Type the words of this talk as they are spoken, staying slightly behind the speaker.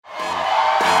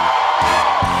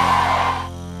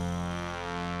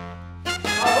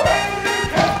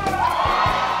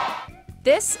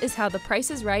This is how The Price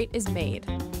is Right is made.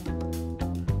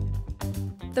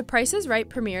 The Price is Right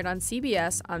premiered on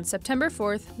CBS on September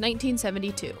 4th,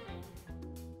 1972.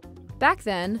 Back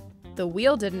then, the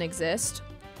wheel didn't exist,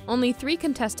 only 3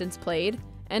 contestants played,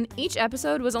 and each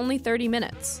episode was only 30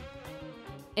 minutes.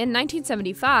 In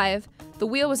 1975, the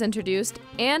wheel was introduced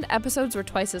and episodes were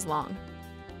twice as long.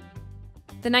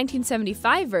 The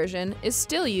 1975 version is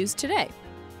still used today.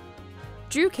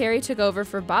 Drew Carey took over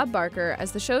for Bob Barker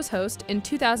as the show's host in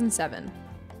 2007.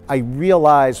 I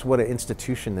realized what an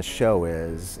institution the show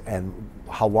is and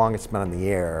how long it's been on the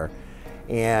air.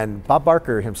 And Bob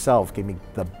Barker himself gave me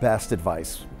the best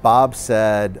advice. Bob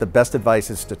said the best advice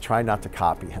is to try not to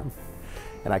copy him.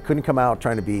 And I couldn't come out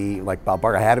trying to be like Bob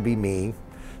Barker. I had to be me.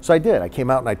 So I did. I came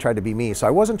out and I tried to be me. So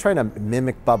I wasn't trying to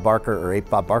mimic Bob Barker or ape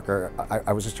Bob Barker.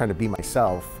 I was just trying to be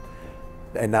myself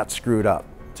and not screw it up.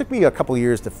 It took me a couple of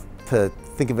years to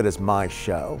think of it as my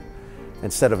show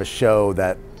instead of a show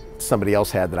that somebody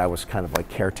else had that I was kind of like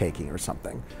caretaking or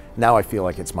something. Now I feel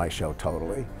like it's my show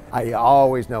totally. I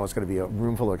always know it's going to be a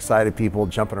room full of excited people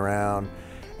jumping around,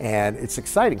 and it's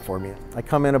exciting for me. I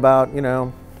come in about,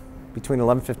 between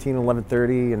 11:15 and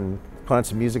 11:30 and put on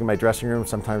some music in my dressing room,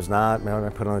 sometimes not. Maybe I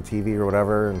put on the TV or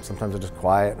whatever, and sometimes I'm just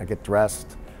quiet. I get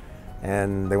dressed,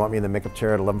 and they want me in the makeup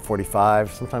chair at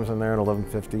 11:45. Sometimes I'm there at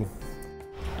 11:50.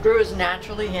 Drew is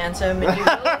naturally handsome, and you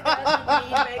really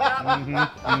doesn't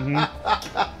need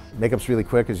makeup. Makeup's really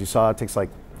quick, as you saw. It takes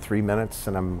like 3 minutes,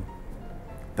 and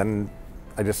then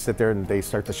I just sit there and they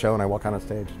start the show and I walk on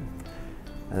stage.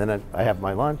 And then I have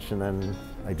my lunch, and then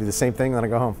I do the same thing, and then I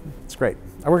go home. It's great.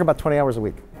 I work about 20 hours a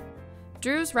week.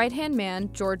 Drew's right-hand man,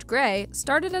 George Gray,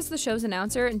 started as the show's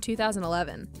announcer in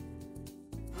 2011.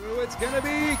 It's gonna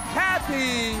be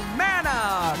Kathy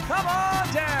Manna. Come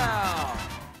on down.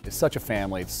 It's such a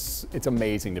family. It's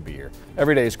amazing to be here.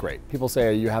 Every day is great. People say,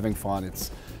 are you having fun?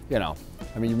 It's, you're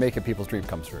making people's dream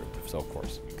come true, so of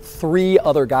course. 3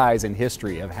 other guys in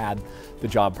history have had the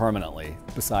job permanently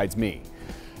besides me.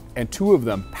 And 2 of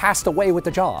them passed away with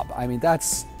the job. I mean,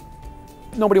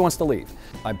 nobody wants to leave.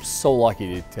 I'm so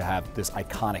lucky to have this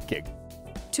iconic gig.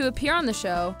 To appear on the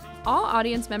show, all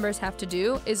audience members have to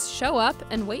do is show up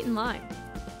and wait in line.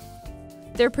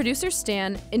 Their producer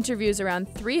Stan interviews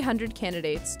around 300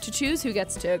 candidates to choose who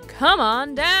gets to come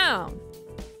on down.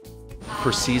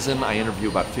 Per season, I interview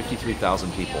about 53,000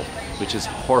 people, which is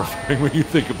horrifying when you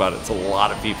think about it. It's a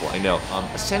lot of people, I know.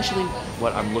 Essentially,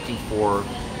 what I'm looking for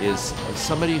is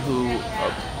somebody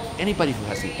anybody who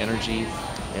has the energy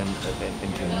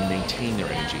and can maintain their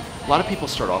energy. A lot of people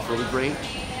start off really great,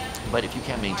 but if you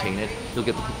can't maintain it, you'll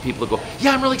get the people that go,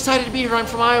 yeah, I'm really excited to be here, I'm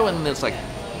from Iowa, and then it's like,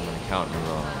 I'm gonna count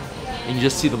wrong. And you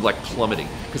just see them like plummeting,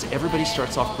 because everybody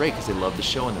starts off great because they love the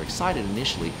show and they're excited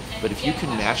initially, but if you can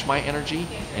match my energy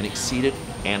and exceed it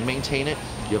and maintain it,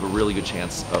 you have a really good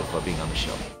chance of being on the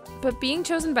show. But being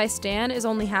chosen by Stan is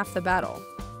only half the battle.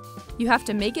 You have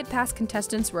to make it past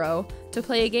contestants row to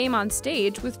play a game on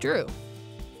stage with Drew.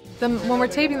 When we're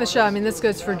taping the show, this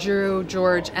goes for Drew,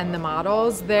 George, and the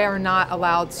models, they are not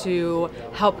allowed to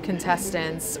help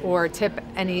contestants or tip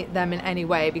them in any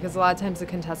way, because a lot of times the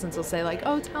contestants will say like,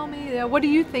 oh, tell me, what do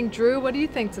you think, Drew? What do you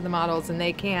think to the models? And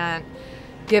they can't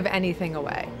give anything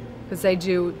away. Because they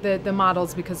do, the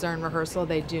models, because they're in rehearsal,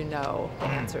 they do know the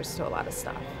answers to a lot of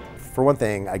stuff. For one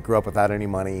thing, I grew up without any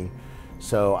money,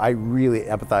 so I really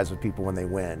empathize with people when they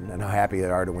win and how happy they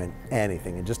are to win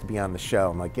anything. And just to be on the show,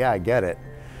 I'm like, yeah, I get it.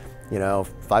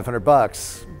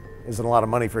 $500 isn't a lot of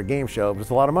money for a game show, but it's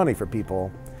a lot of money for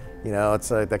people. It's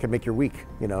that could make your week.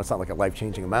 It's not like a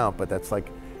life-changing amount, but that's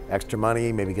like extra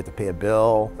money, maybe get to pay a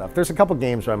bill. There's a couple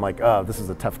games where I'm like, oh, this is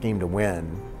a tough game to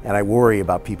win, and I worry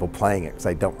about people playing it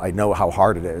because I know how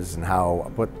hard it is and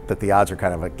that the odds are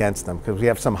kind of against them, because we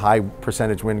have some high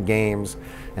percentage win games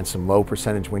and some low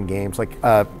percentage win games.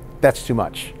 That's too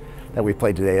much that we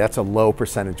played today. That's a low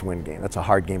percentage win game. That's a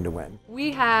hard game to win.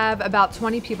 We have about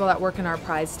 20 people that work in our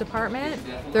prize department.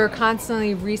 They're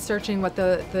constantly researching what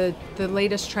the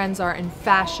latest trends are in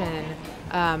fashion,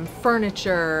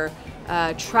 furniture,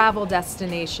 travel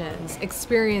destinations,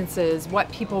 experiences,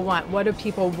 what people want, what do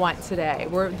people want today.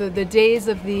 The days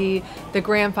of the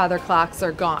grandfather clocks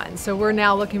are gone, so we're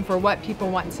now looking for what people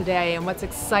want today and what's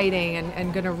exciting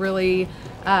and going to really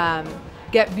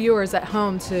get viewers at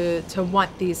home to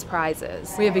want these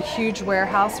prizes. We have a huge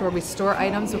warehouse where we store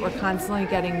items, but we're constantly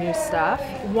getting new stuff.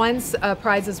 Once a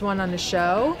prize is won on a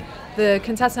show, the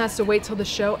contestant has to wait till the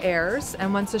show airs,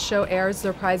 and once the show airs,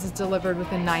 their prize is delivered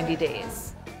within 90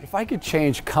 days. If I could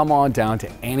change come on down to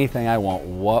anything I want,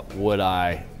 what would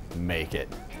I make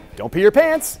it? Don't pee your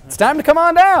pants, it's time to come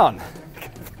on down.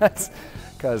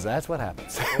 because that's what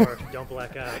happens. Or don't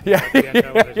black out. Yeah. Like on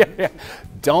television. Yeah.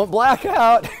 Don't black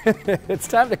out. It's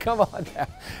time to come on down.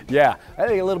 Yeah, I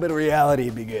think a little bit of reality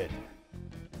would be good.